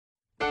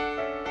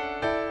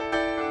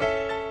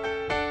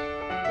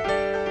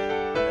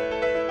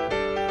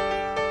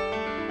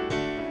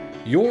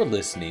You're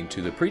listening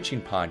to the preaching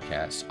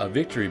podcast of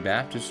Victory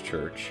Baptist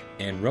Church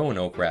in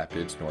Roanoke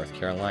Rapids, North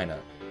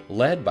Carolina,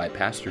 led by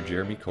Pastor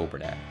Jeremy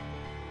Coburnack.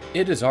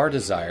 It is our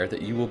desire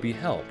that you will be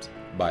helped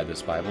by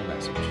this Bible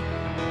message.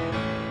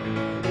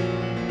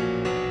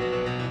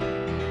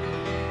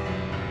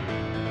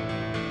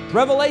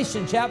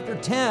 Revelation chapter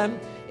 10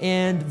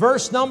 and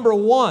verse number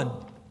 1.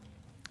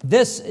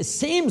 It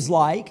seems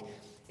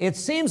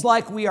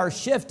like we are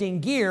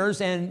shifting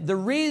gears, and the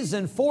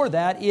reason for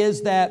that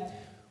is that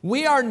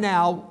we are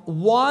now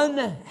one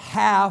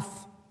half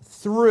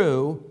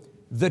through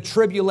the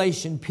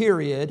tribulation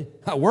period.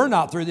 We're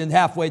not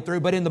halfway through,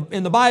 but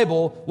in the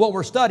Bible, what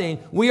we're studying,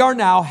 we are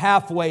now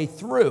halfway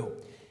through.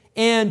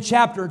 And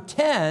chapter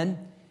 10,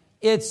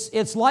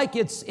 it's like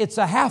it's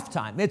a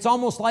halftime. It's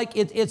almost like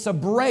it's a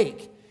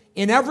break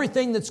in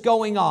everything that's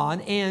going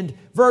on. And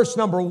verse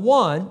number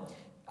 1,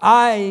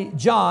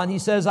 John, he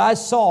says, I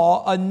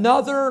saw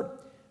another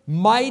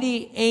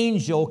mighty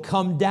angel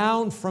come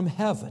down from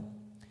heaven,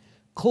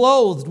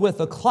 clothed with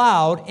a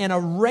cloud, and a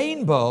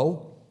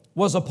rainbow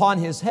was upon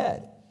his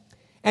head.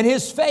 And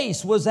his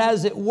face was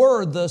as it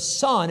were the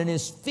sun, and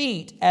his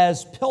feet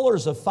as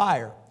pillars of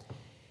fire.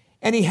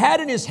 And he had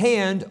in his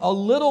hand a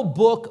little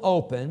book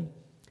open,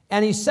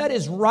 and he set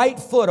his right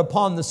foot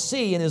upon the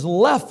sea and his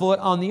left foot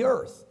on the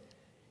earth.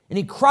 And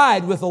he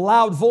cried with a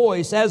loud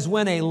voice, as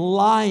when a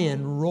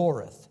lion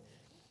roareth.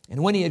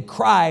 And when he had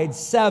cried,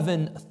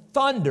 7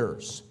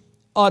 thunders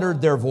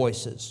uttered their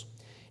voices.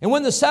 And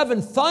when the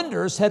 7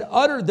 thunders had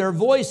uttered their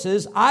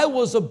voices, I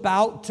was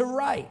about to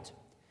write.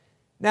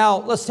 Now,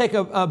 let's take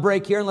a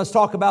break here and let's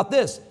talk about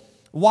this.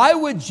 Why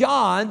would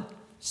John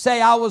say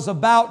I was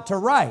about to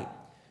write?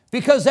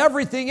 Because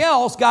everything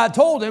else, God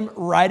told him,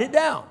 write it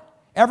down.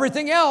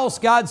 Everything else,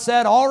 God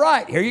said, all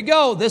right, here you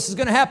go. This is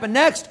going to happen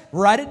next.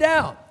 Write it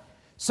down.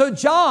 So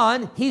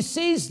John, he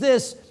sees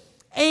this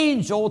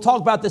angel. We'll talk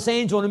about this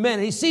angel in a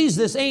minute. He sees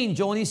this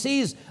angel and he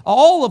sees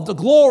all of the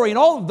glory and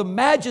all of the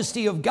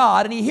majesty of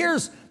God. And he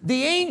hears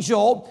the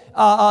angel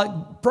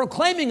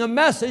proclaiming a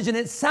message, and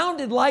it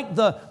sounded like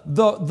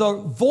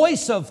the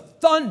voice of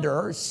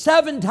thunder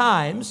 7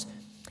 times.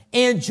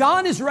 And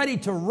John is ready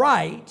to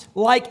write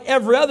like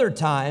every other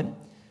time,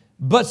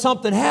 but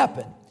something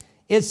happened.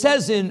 It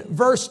says in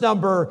verse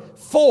number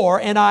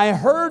 4, and I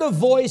heard a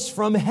voice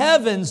from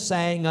heaven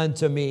saying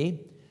unto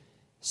me,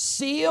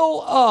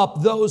 seal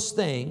up those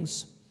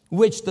things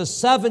which the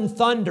 7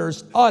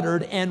 thunders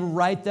uttered, and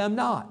write them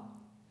not.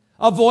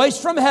 A voice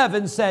from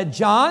heaven said,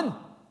 John,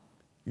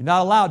 you're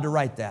not allowed to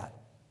write that.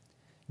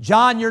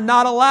 John, you're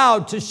not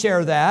allowed to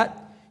share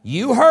that.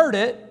 You heard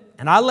it,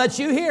 and I let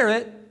you hear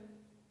it,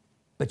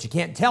 but you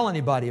can't tell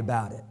anybody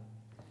about it.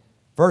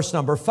 Verse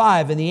number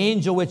 5, and the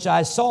angel which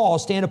I saw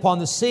stand upon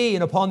the sea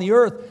and upon the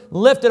earth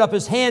lifted up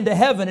his hand to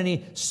heaven, and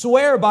he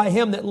sware by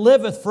him that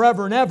liveth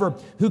forever and ever,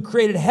 who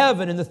created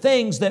heaven and the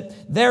things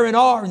that therein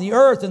are, and the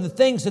earth and the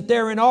things that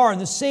therein are, and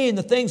the sea and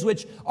the things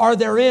which are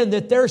therein,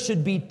 that there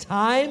should be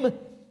time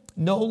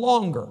no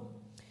longer.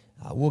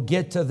 We'll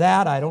get to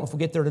that. I don't know if we'll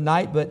get there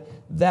tonight, but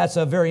that's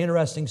a very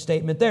interesting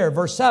statement there.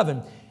 Verse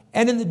 7,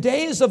 and in the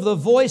days of the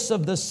voice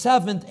of the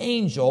 7th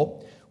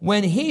angel,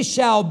 when he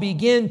shall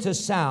begin to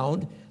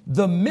sound,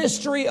 the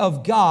mystery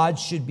of God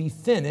should be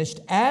finished,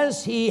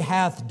 as he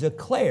hath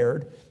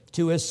declared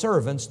to his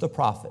servants the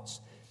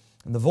prophets.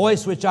 And the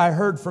voice which I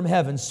heard from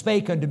heaven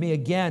spake unto me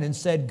again and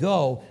said,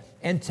 go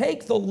and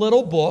take the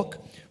little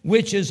book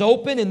which is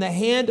open in the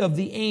hand of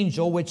the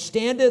angel which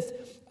standeth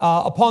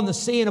upon the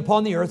sea and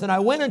upon the earth. And I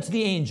went unto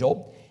the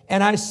angel,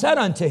 and I said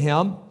unto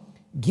him,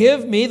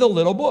 give me the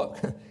little book.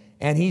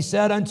 And he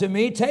said unto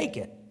me, take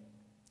it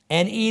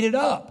and eat it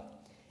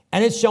up.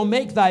 And it shall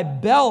make thy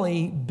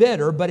belly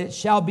bitter, but it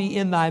shall be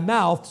in thy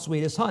mouth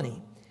sweet as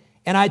honey.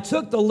 And I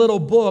took the little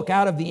book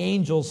out of the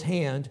angel's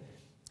hand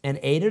and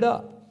ate it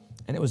up.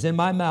 And it was in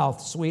my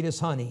mouth sweet as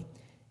honey.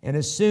 And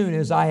as soon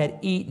as I had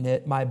eaten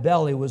it, my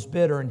belly was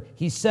bitter. And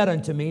he said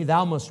unto me,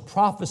 thou must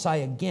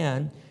prophesy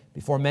again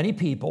before many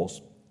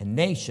peoples and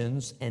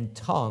nations and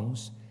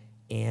tongues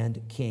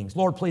and kings.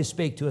 Lord, please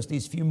speak to us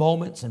these few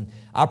moments. And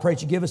I pray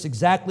that you give us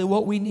exactly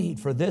what we need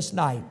for this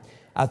night.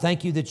 I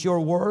thank you that your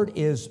word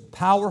is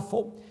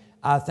powerful.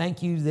 I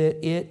thank you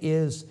that it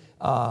is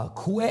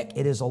quick.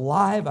 It is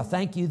alive. I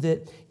thank you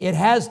that it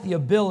has the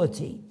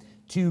ability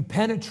to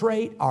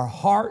penetrate our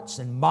hearts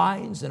and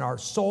minds and our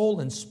soul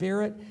and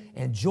spirit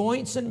and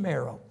joints and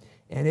marrow.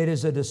 And it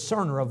is a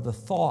discerner of the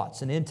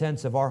thoughts and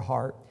intents of our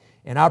heart.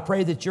 And I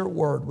pray that your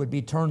word would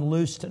be turned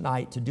loose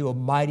tonight to do a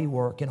mighty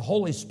work. And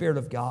Holy Spirit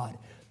of God,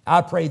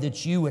 I pray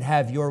that you would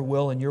have your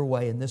will and your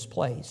way in this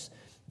place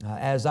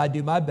as I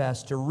do my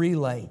best to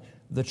relay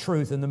the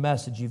truth and the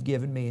message you've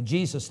given me. In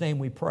Jesus' name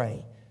we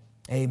pray.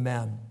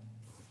 Amen.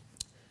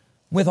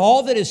 With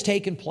all that has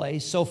taken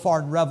place so far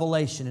in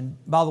Revelation, and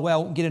by the way, I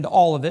won't get into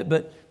all of it,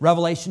 but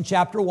Revelation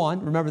chapter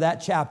 1, remember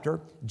that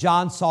chapter,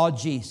 John saw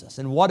Jesus.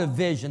 And what a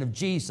vision of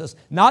Jesus.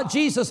 Not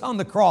Jesus on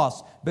the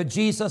cross, but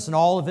Jesus in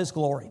all of His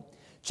glory.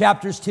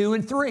 Chapters 2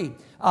 and 3,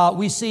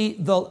 we see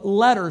the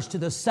letters to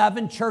the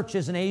 7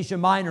 churches in Asia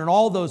Minor and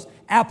all those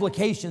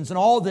applications and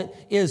all that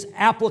is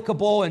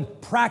applicable and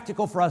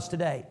practical for us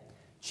today.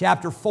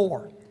 Chapter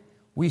 4,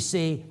 we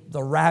see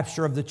the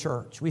rapture of the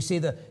church. We see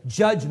the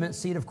judgment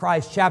seat of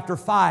Christ. Chapter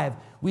 5,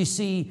 we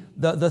see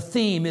the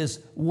theme is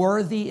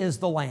worthy is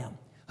the Lamb.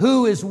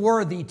 Who is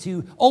worthy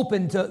to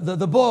open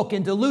the book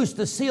and to loose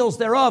the seals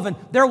thereof? And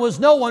there was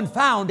no one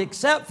found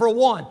except for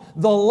one,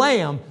 the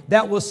Lamb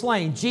that was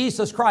slain,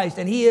 Jesus Christ,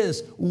 and He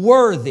is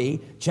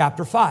worthy,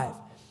 chapter 5.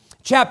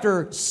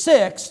 Chapter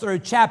 6 through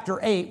chapter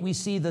 8, we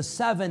see the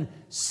 7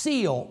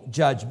 seal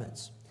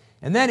judgments.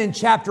 And then in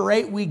chapter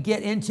 8, we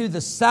get into the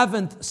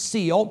 7th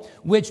seal,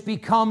 which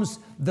becomes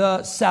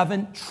the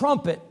 7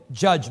 trumpet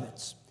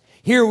judgments.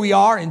 Here we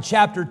are in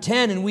chapter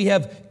 10, and we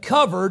have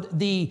covered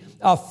the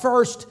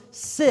first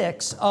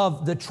 6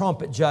 of the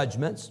trumpet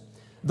judgments.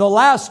 The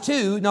last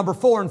 2, number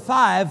 4 and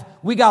 5,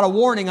 we got a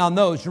warning on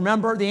those.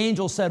 Remember, the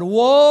angel said,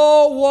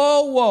 whoa,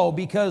 whoa, whoa,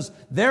 because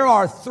there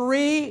are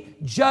 3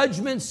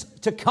 judgments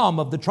to come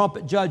of the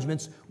trumpet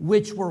judgments,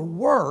 which were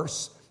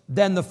worse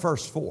than the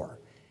first 4.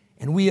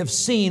 And we have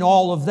seen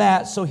all of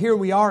that. So here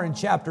we are in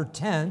chapter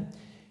 10,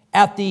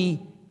 at the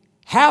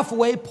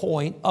halfway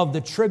point of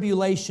the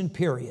tribulation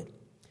period.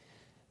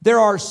 There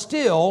are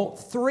still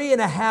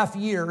 3.5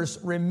 years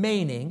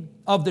remaining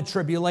of the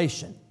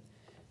tribulation.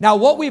 Now,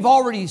 what we've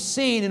already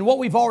seen and what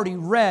we've already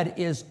read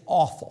is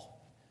awful.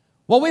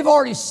 What we've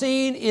already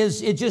seen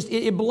is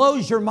it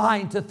blows your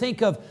mind to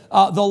think of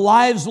the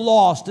lives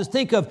lost, to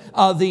think of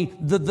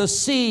the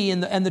sea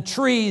and the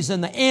trees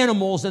and the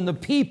animals and the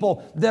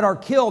people that are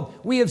killed.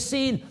 We have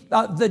seen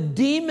the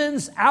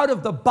demons out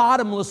of the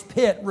bottomless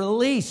pit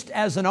released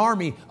as an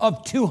army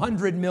of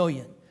 200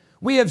 million.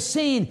 We have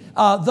seen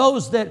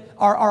those that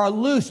are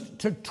loosed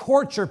to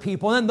torture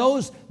people, and then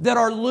those that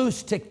are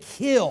loosed to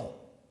kill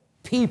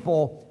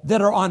people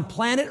that are on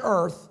planet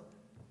Earth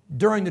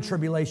during the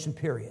tribulation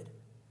period.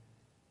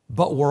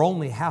 But we're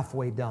only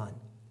halfway done.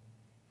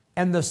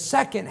 And the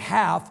second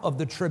half of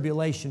the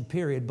tribulation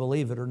period,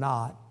 believe it or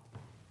not,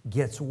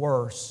 gets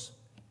worse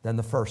than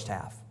the first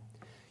half.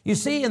 You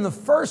see, in the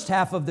first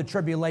half of the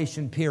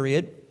tribulation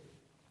period,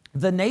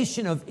 the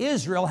nation of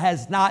Israel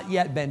has not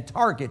yet been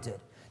targeted.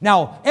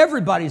 Now,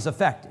 everybody's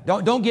affected.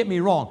 Don't get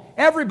me wrong.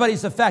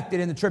 Everybody's affected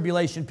in the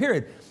tribulation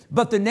period.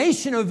 But the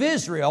nation of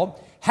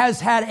Israel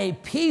has had a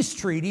peace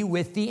treaty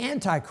with the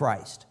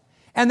Antichrist.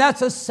 And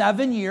that's a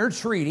 7-year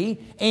treaty.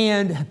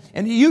 And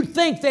you'd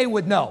think they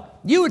would know.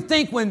 You would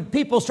think when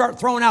people start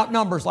throwing out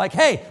numbers like,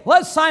 hey,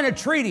 let's sign a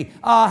treaty.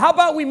 How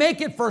about we make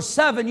it for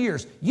 7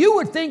 years? You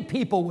would think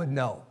people would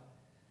know.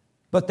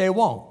 But they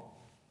won't.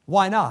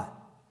 Why not?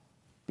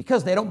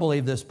 Because they don't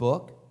believe this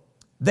book.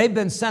 They've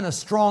been sent a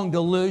strong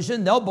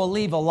delusion. They'll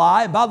believe a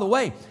lie. By the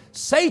way,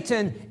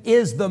 Satan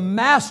is the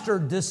master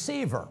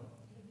deceiver.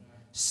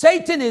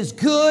 Satan is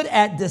good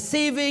at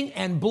deceiving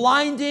and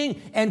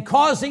blinding and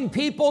causing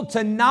people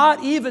to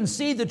not even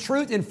see the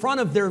truth in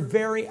front of their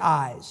very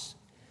eyes.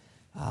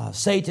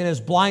 Satan has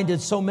blinded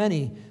so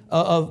many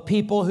of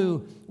people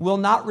who will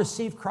not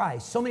receive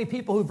Christ. So many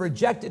people who've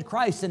rejected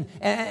Christ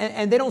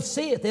and they don't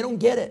see it. They don't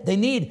get it. They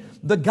need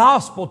the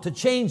gospel to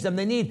change them.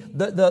 They need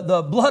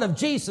the blood of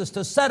Jesus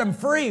to set them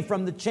free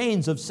from the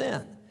chains of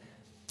sin.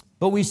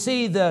 But we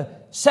see the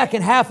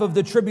second half of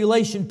the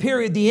tribulation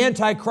period, the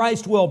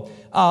Antichrist will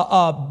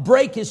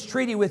break his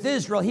treaty with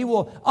Israel. He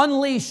will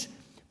unleash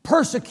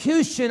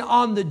persecution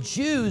on the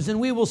Jews. And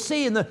we will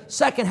see in the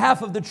second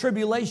half of the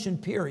tribulation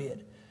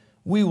period,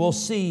 we will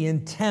see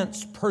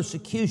intense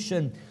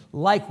persecution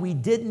like we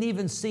didn't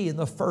even see in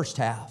the first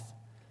half.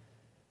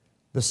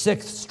 The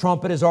 6th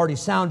trumpet has already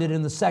sounded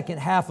in the second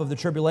half of the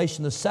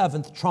tribulation. The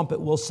 7th trumpet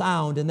will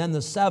sound. And then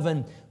the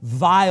 7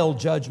 vial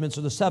judgments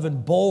or the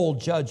 7 bowl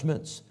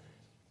judgments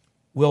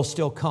will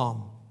still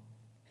come.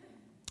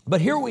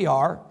 But here we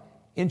are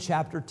in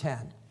chapter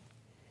 10.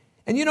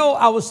 And you know,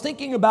 I was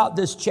thinking about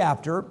this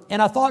chapter,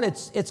 and I thought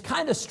it's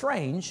kind of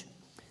strange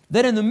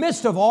that in the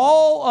midst of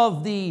all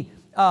of the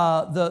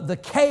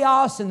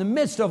chaos, in the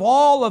midst of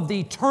all of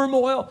the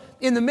turmoil,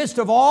 in the midst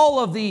of all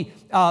of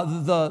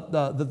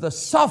the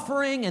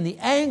suffering and the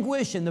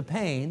anguish and the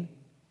pain,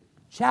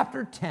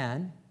 chapter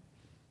 10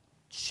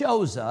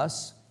 shows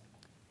us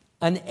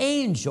an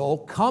angel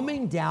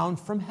coming down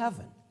from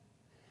heaven.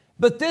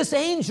 But this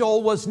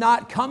angel was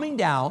not coming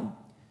down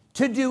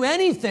to do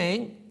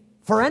anything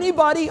for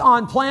anybody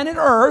on planet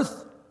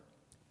Earth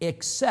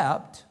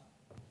except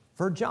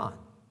for John.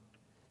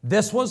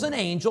 This was an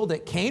angel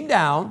that came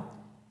down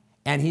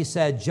and he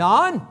said,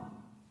 John,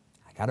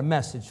 I got a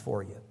message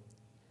for you.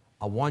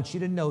 I want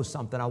you to know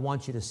something. I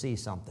want you to see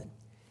something.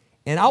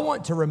 And I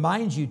want to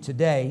remind you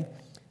today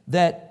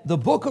that the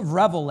book of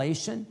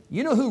Revelation,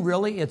 you know who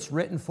really it's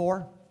written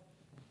for?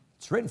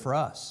 It's written for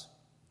us.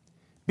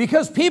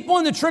 Because people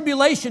in the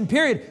tribulation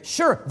period,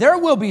 sure, there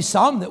will be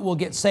some that will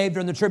get saved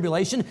during the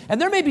tribulation,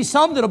 and there may be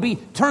some that will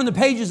turn the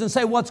pages and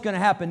say, what's going to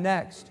happen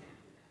next?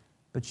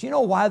 But you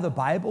know why the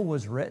Bible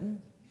was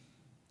written?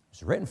 It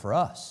was written for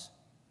us.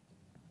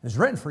 It was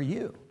written for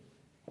you.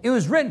 It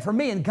was written for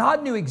me, and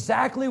God knew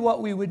exactly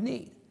what we would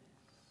need.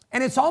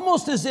 And it's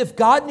almost as if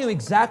God knew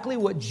exactly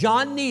what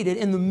John needed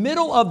in the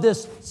middle of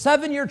this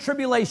 7-year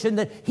tribulation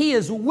that he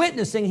is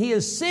witnessing. He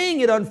is seeing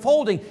it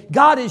unfolding.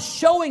 God is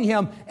showing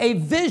him a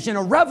vision,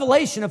 a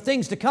revelation of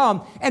things to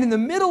come. And in the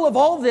middle of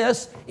all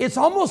this, it's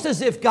almost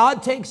as if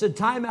God takes a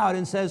time out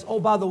and says, oh,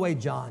 by the way,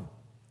 John,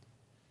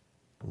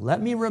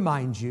 let me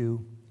remind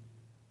you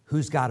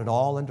who's got it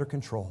all under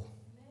control.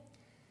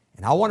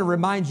 And I want to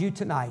remind you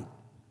tonight,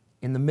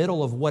 in the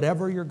middle of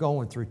whatever you're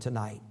going through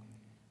tonight,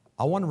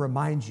 I want to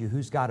remind you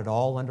who's got it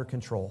all under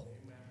control.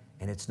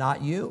 And it's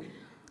not you,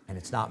 and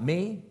it's not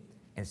me,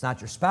 and it's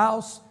not your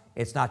spouse,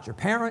 it's not your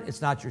parent,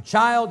 it's not your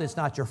child, it's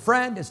not your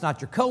friend, it's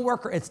not your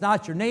coworker, it's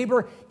not your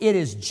neighbor. It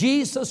is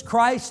Jesus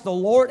Christ the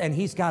Lord, and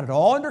He's got it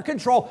all under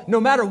control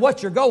no matter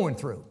what you're going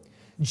through.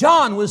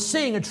 John was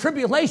seeing a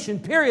tribulation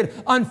period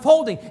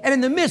unfolding, and in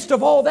the midst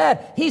of all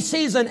that, he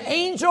sees an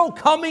angel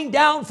coming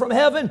down from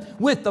heaven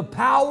with the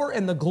power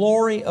and the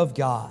glory of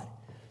God.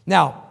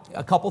 Now,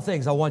 a couple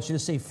things I want you to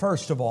see.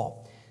 First of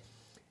all,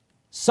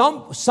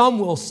 some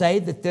will say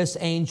that this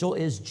angel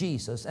is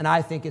Jesus, and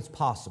I think it's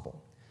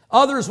possible.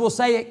 Others will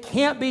say it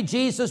can't be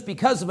Jesus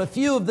because of a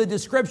few of the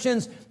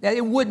descriptions that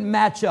it wouldn't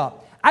match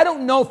up. I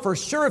don't know for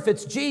sure if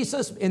it's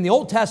Jesus. In the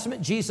Old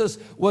Testament, Jesus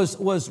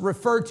was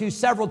referred to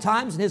several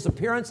times in His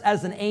appearance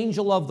as an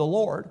angel of the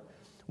Lord.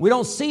 We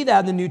don't see that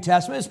in the New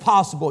Testament. It's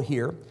possible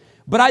here.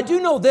 But I do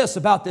know this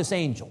about this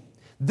angel.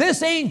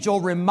 This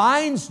angel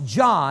reminds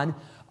John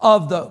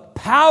of the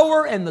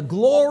power and the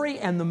glory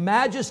and the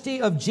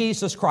majesty of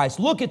Jesus Christ.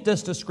 Look at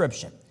this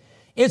description.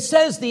 It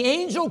says the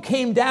angel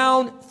came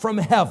down from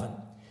heaven.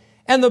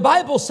 And the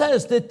Bible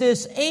says that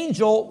this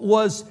angel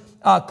was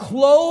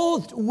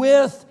clothed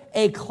with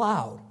a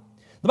cloud.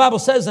 The Bible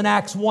says in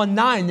Acts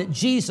 1:9 that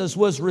Jesus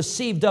was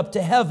received up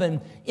to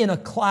heaven in a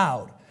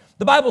cloud.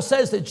 The Bible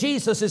says that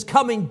Jesus is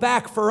coming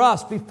back for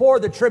us before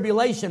the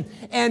tribulation,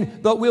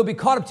 and that we'll be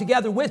caught up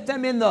together with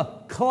them in the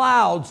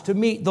clouds to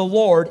meet the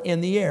Lord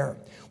in the air.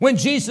 When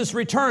Jesus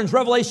returns,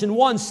 Revelation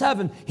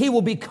 1:7, He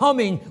will be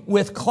coming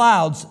with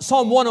clouds.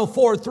 Psalm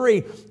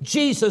 104:3,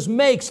 Jesus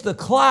makes the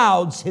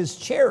clouds His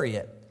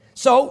chariot.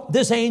 So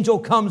this angel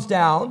comes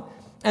down,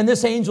 and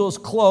this angel is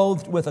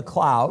clothed with a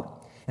cloud.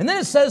 And then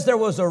it says there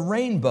was a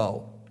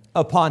rainbow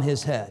upon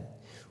his head.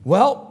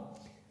 Well,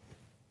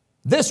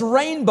 this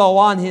rainbow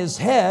on his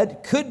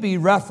head could be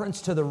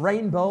reference to the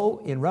rainbow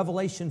in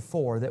Revelation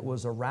 4 that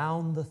was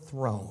around the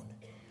throne.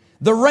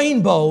 The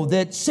rainbow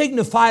that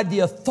signified the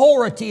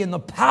authority and the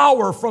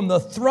power from the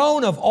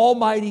throne of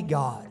Almighty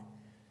God.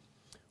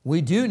 We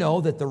do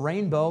know that the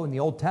rainbow in the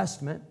Old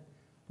Testament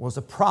was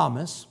a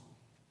promise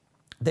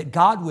that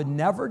God would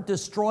never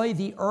destroy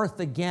the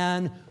earth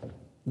again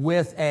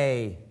with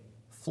a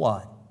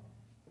flood.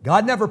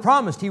 God never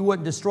promised He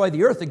wouldn't destroy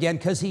the earth again,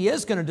 because He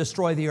is going to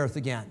destroy the earth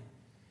again.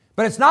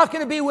 But it's not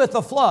going to be with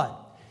a flood.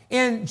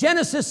 In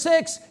Genesis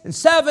 6 and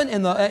 7,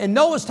 in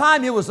Noah's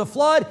time, it was a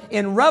flood.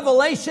 In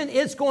Revelation,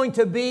 it's going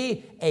to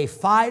be a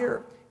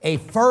fire, a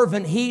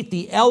fervent heat.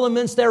 The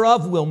elements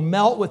thereof will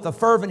melt with the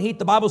fervent heat,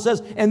 the Bible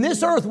says. And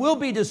this earth will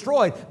be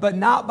destroyed, but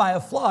not by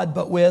a flood,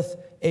 but with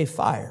a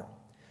fire.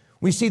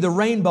 We see the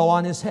rainbow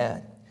on his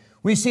head.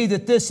 We see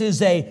that this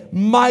is a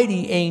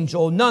mighty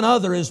angel. None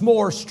other is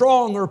more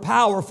strong or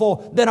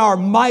powerful than our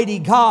mighty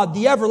God,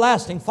 the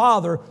everlasting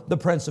Father, the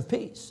Prince of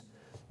Peace.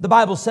 The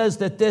Bible says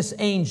that this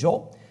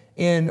angel,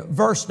 in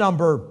verse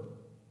number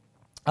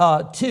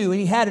 2,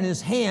 he had in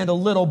his hand a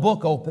little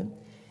book open,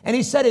 and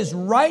he set his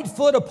right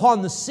foot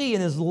upon the sea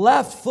and his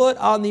left foot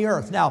on the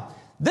earth. Now,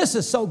 this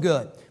is so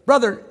good.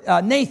 Brother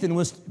Nathan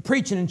was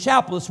preaching in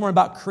chapel this morning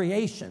about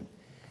creation.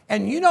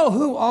 And you know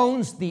who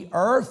owns the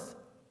earth?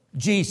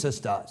 Jesus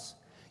does.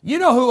 You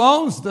know who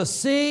owns the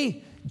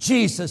sea?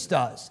 Jesus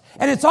does.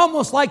 And it's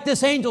almost like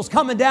this angel's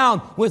coming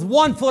down with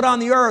one foot on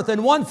the earth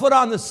and one foot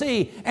on the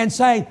sea and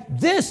saying,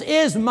 this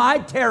is my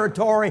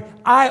territory.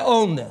 I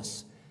own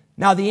this.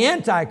 Now, the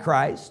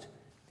Antichrist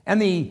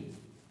and the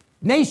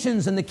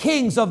nations and the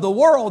kings of the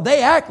world,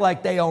 they act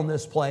like they own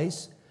this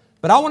place.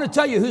 But I want to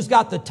tell you who's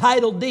got the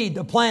title deed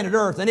to planet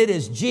Earth, and it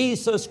is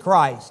Jesus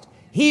Christ.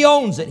 He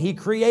owns it. He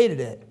created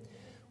it.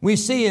 We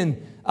see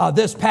in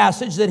this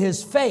passage that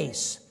His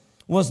face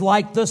was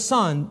like the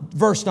sun,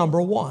 verse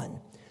number 1.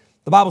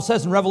 The Bible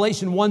says in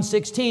Revelation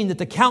 1:16 that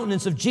the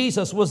countenance of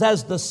Jesus was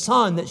as the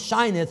sun that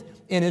shineth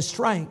in His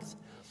strength.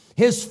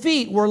 His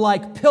feet were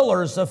like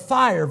pillars of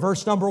fire,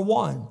 verse number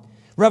 1.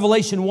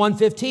 Revelation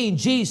 1:15,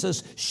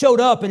 Jesus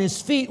showed up and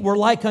His feet were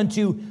like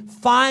unto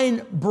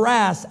fine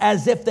brass,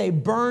 as if they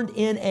burned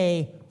in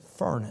a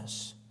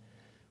furnace.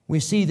 We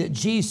see that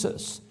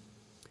Jesus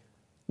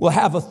will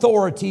have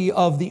authority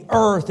of the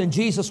earth, and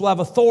Jesus will have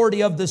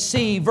authority of the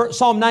sea.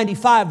 Psalm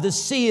 95, the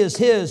sea is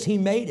His, He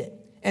made it,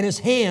 and His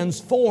hands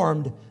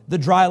formed the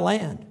dry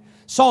land.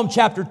 Psalm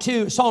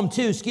 2,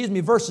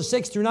 verses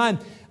 6 through 9,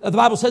 the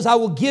Bible says, I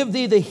will give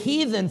thee the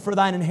heathen for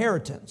thine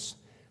inheritance,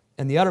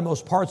 and the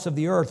uttermost parts of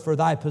the earth for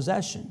thy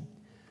possession.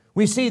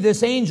 We see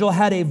this angel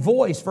had a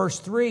voice, verse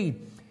 3,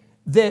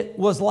 that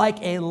was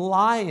like a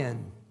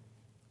lion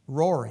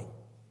roaring.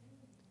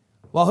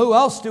 Well, who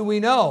else do we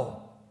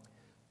know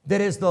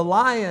that is the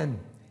Lion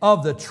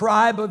of the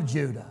tribe of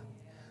Judah?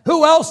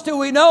 Who else do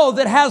we know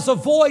that has a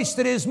voice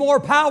that is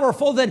more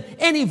powerful than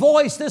any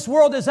voice this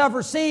world has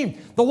ever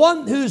seen? The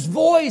one whose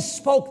voice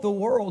spoke the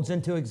worlds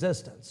into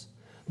existence.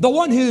 The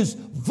one whose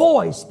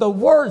voice, the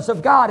words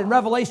of God in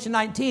Revelation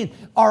 19,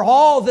 are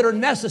all that are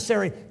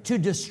necessary to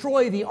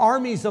destroy the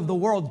armies of the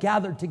world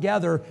gathered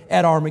together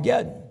at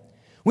Armageddon.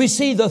 We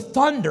see the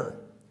thunder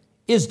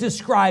is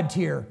described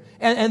here,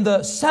 and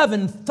the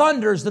 7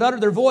 thunders that utter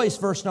their voice,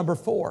 verse number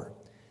 4.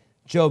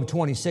 Job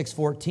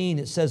 26:14,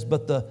 it says,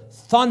 but the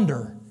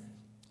thunder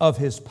of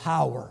His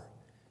power,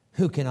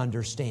 who can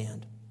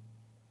understand?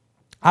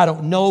 I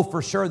don't know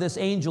for sure this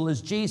angel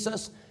is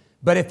Jesus,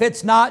 but if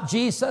it's not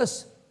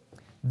Jesus,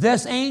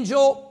 this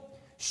angel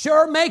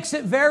sure makes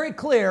it very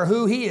clear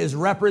who he is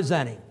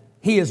representing.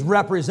 He is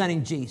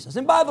representing Jesus.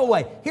 And by the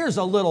way, here's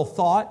a little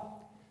thought.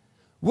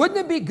 Wouldn't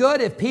it be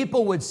good if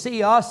people would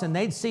see us and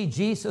they'd see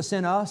Jesus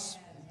in us?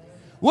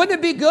 Wouldn't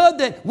it be good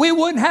that we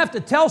wouldn't have to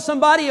tell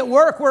somebody at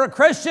work we're a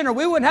Christian, or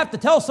we wouldn't have to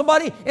tell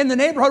somebody in the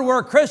neighborhood we're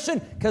a Christian,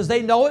 because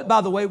they know it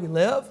by the way we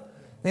live.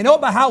 They know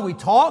it by how we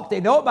talk. They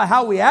know it by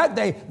how we act.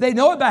 They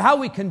know it by how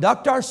we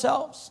conduct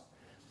ourselves.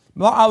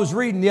 I was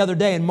reading the other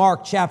day in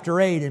Mark chapter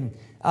 8, and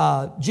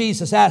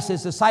Jesus asked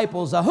His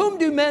disciples, whom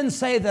do men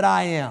say that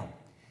I am?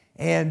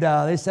 And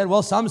they said,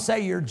 well, some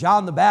say you're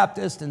John the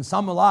Baptist, and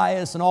some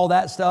Elias, and all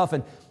that stuff.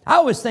 And I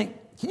always think,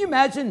 can you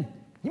imagine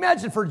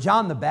for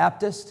John the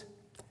Baptist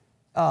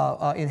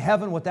in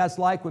heaven what that's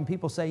like when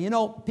people say,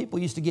 people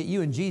used to get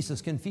you and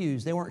Jesus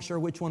confused. They weren't sure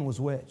which one was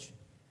which.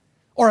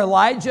 Or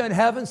Elijah in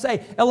heaven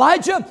say,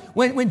 Elijah,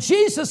 when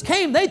Jesus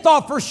came, they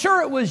thought for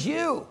sure it was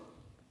you.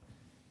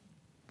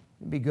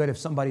 It'd be good if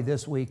somebody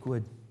this week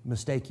would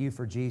mistake you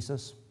for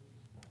Jesus.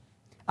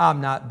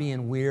 I'm not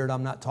being weird.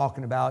 I'm not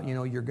talking about,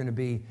 you're going to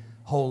be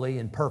holy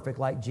and perfect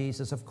like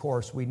Jesus. Of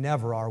course, we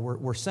never are.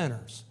 We're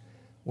sinners.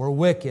 We're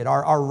wicked.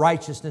 Our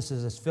righteousness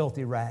is as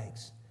filthy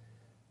rags.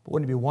 But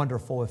wouldn't it be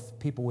wonderful if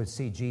people would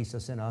see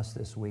Jesus in us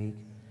this week?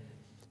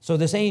 So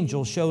this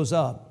angel shows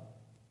up.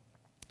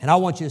 And I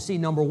want you to see,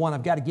 number one,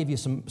 I've got to give you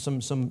some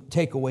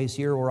takeaways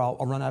here or I'll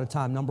run out of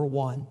time. Number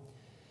one,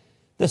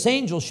 this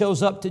angel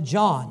shows up to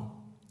John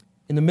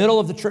in the middle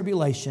of the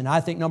tribulation. I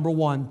think, number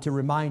one, to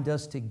remind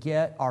us to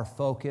get our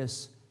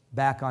focus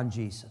back on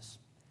Jesus.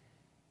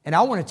 And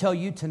I want to tell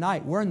you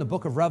tonight, we're in the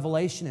book of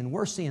Revelation and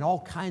we're seeing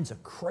all kinds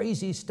of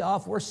crazy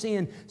stuff. We're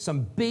seeing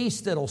some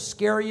beasts that'll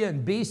scare you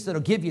and beasts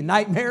that'll give you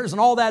nightmares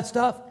and all that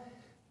stuff.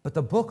 But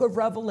the book of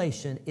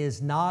Revelation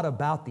is not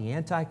about the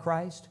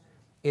Antichrist.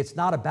 It's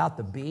not about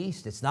the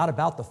beast. It's not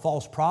about the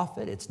false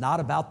prophet. It's not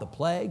about the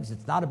plagues.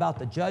 It's not about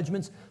the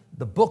judgments.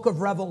 The book of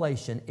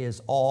Revelation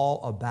is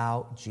all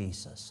about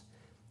Jesus.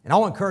 And I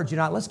want to encourage you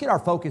tonight, let's get our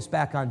focus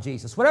back on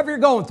Jesus. Whatever you're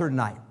going through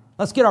tonight,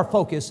 let's get our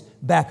focus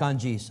back on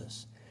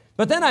Jesus.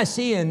 But then I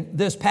see in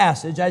this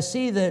passage, I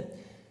see that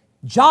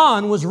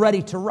John was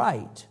ready to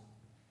write.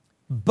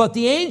 But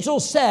the angel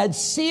said,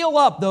 seal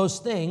up those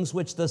things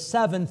which the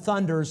 7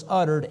 thunders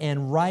uttered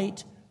and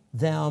write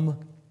them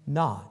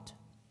not.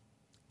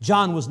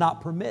 John was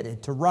not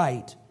permitted to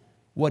write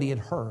what he had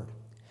heard.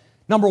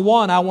 Number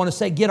one, I want to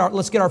say,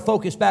 let's get our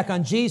focus back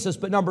on Jesus.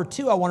 But number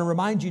two, I want to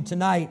remind you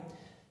tonight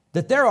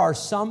that there are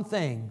some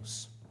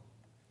things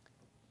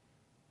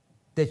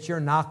that you're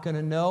not going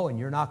to know and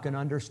you're not going to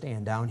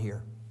understand down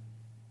here.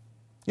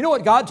 You know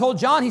what God told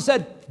John? He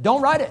said,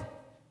 don't write it.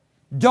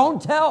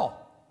 Don't tell.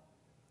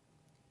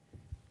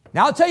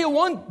 Now, I'll tell you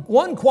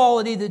one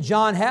quality that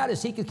John had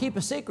is he could keep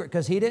a secret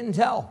because he didn't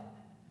tell.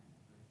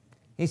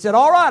 He said,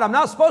 all right, I'm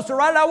not supposed to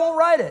write it, I won't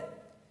write it.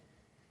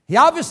 He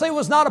obviously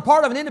was not a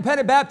part of an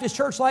independent Baptist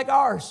church like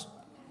ours.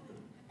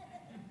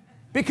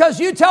 Because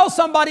you tell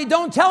somebody,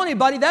 don't tell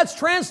anybody, that's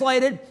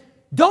translated,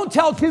 don't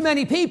tell too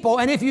many people.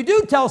 And if you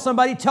do tell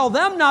somebody, tell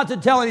them not to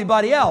tell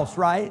anybody else,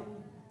 right?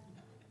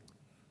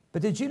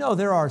 But did you know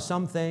there are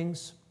some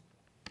things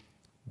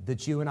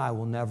that you and I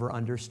will never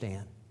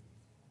understand?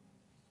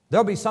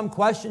 There'll be some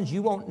questions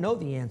you won't know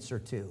the answer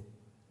to.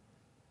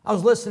 I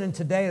was listening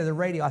today to the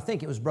radio. I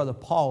think it was Brother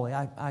Paulie.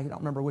 I don't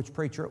remember which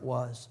preacher it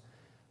was.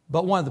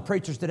 But one of the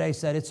preachers today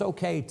said, it's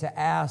okay to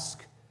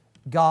ask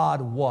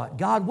God what?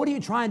 God, what are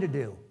you trying to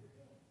do?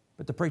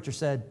 But the preacher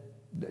said,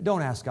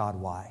 don't ask God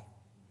why.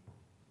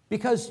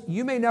 Because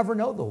you may never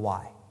know the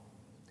why.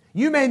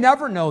 You may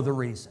never know the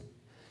reason.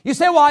 You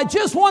say, well, I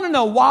just want to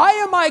know, why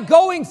am I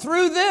going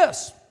through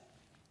this?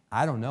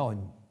 I don't know,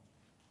 and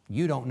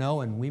you don't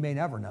know, and we may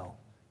never know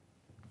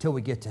until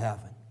we get to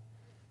heaven.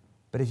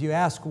 But if you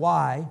ask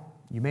why,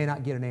 you may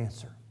not get an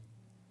answer.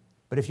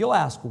 But if you'll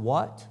ask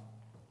what,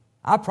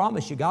 I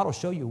promise you God will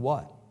show you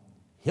what.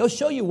 He'll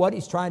show you what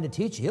He's trying to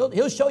teach you.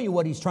 He'll show you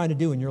what He's trying to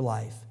do in your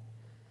life.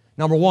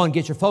 Number one,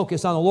 get your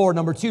focus on the Lord.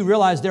 Number two,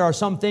 realize there are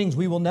some things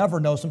we will never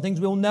know, some things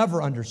we will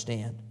never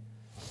understand.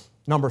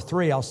 Number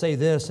three, I'll say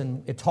this,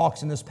 and it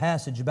talks in this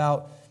passage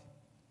about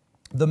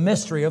the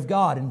mystery of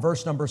God in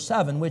verse number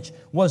 7, which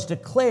was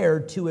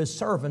declared to His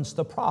servants,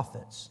 the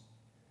prophets.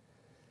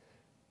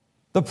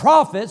 The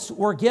prophets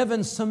were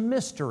given some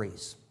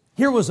mysteries.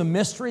 Here was a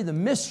mystery, the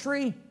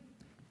mystery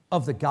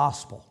of the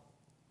gospel.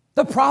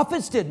 The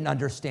prophets didn't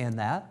understand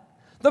that.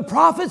 The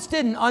prophets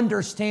didn't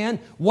understand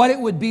what it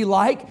would be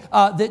like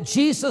that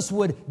Jesus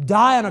would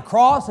die on a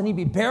cross and he'd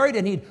be buried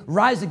and he'd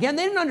rise again.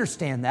 They didn't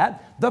understand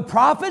that. The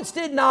prophets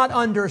did not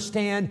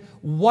understand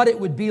what it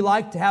would be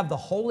like to have the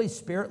Holy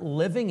Spirit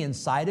living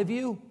inside of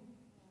you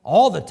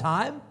all the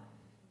time.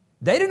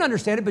 They didn't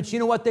understand it, but you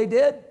know what they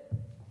did?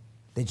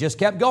 They just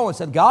kept going.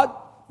 Said, God,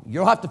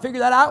 you'll have to figure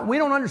that out. We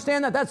don't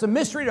understand that. That's a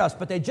mystery to us.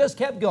 But they just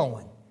kept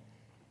going.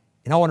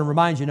 And I want to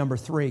remind you, number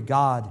 3,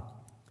 God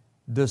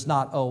does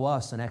not owe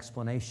us an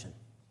explanation.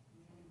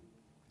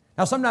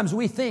 Now, sometimes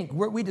we think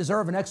we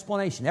deserve an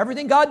explanation.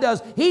 Everything God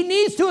does, He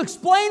needs to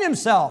explain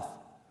Himself.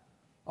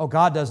 Oh,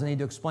 God doesn't need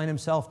to explain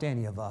Himself to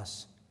any of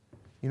us.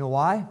 You know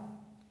why?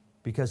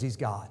 Because He's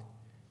God,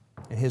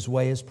 and His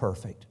way is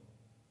perfect.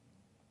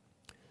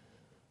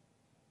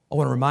 I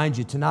want to remind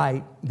you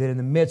tonight that in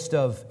the midst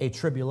of a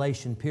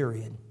tribulation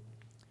period,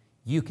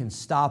 you can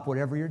stop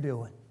whatever you're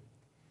doing,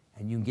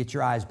 and you can get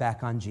your eyes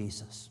back on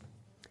Jesus.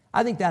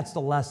 I think that's the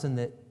lesson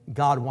that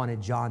God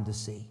wanted John to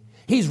see.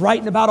 He's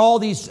writing about all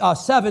these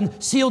 7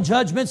 seal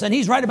judgments, and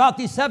he's writing about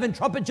these 7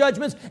 trumpet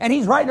judgments, and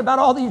he's writing about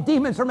all these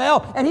demons from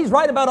hell, and he's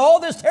writing about all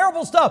this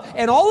terrible stuff.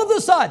 And all of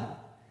a sudden,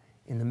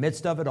 in the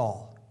midst of it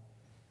all,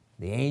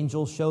 the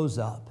angel shows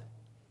up,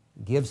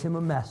 gives him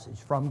a message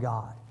from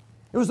God.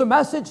 It was a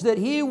message that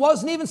he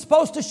wasn't even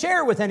supposed to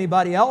share with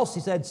anybody else.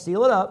 He said,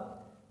 seal it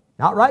up.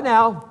 Not right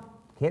now.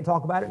 Can't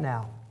talk about it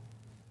now.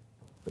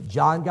 But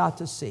John got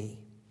to see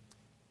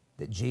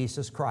that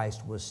Jesus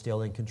Christ was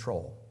still in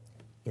control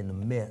in the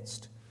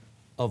midst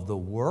of the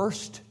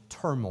worst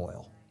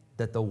turmoil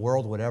that the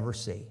world would ever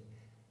see.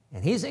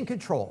 And He's in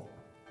control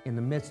in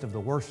the midst of the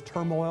worst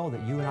turmoil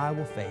that you and I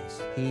will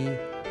face. He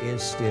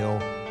is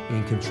still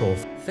in control.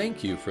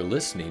 Thank you for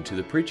listening to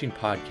the preaching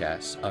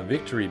podcast of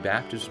Victory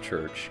Baptist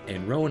Church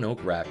in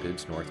Roanoke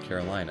Rapids, North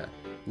Carolina,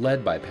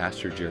 led by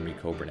Pastor Jeremy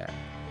Coburnack.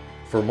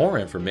 For more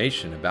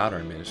information about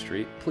our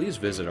ministry, please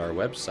visit our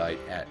website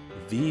at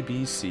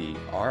vbcrr.org.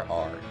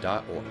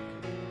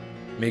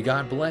 May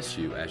God bless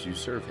you as you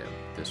serve Him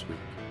this week.